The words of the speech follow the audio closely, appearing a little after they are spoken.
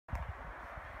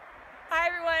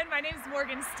everyone. My name is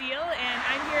Morgan Steele, and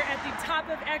I'm here at the top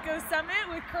of Echo Summit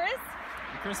with Chris.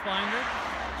 Chris Binder.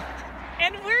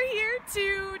 And we're here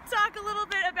to talk a little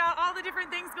bit about all the different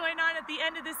things going on at the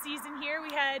end of the season here.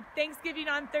 We had Thanksgiving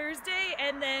on Thursday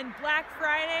and then Black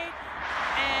Friday.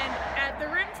 And at the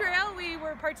Rim Trail, we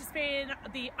were participating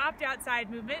in the Opt Outside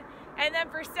movement. And then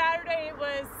for Saturday, it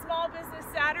was Small Business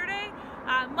Saturday.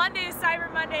 Monday is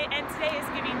Cyber Monday, and today is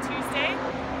Giving Tuesday.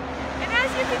 And as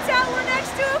you can tell, we're next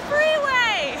to a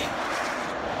freeway.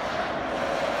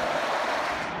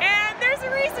 And there's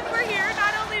a reason we're here,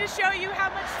 not only to show you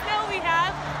how much snow we have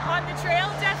on the trail,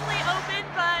 definitely open,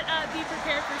 but be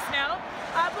prepared for snow.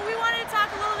 But we wanted to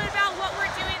talk a little bit about what we're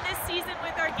doing this season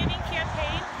with our giving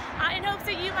campaign in hopes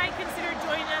that you might consider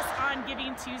joining us on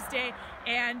Giving Tuesday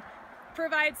and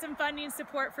provide some funding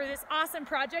support for this awesome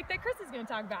project that Chris is going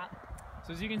to talk about.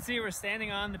 So as you can see, we're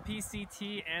standing on the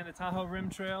PCT and the Tahoe Rim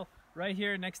Trail right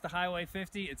here next to Highway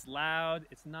 50. It's loud,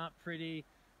 it's not pretty.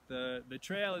 The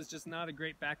trail is just not a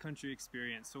great backcountry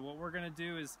experience. So what we're going to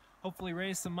do is hopefully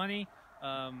raise some money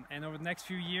and over the next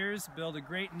few years build a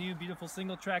great new beautiful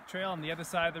single track trail on the other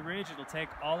side of the ridge. It'll take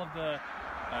all of the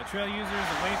trail users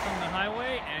away from the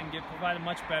highway and provide a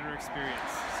much better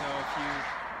experience. So if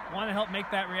you want to help make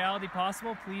that reality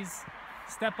possible, please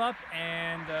step up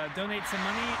and donate some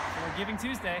money for Giving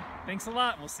Tuesday. Thanks a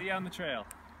lot. We'll see you on the trail.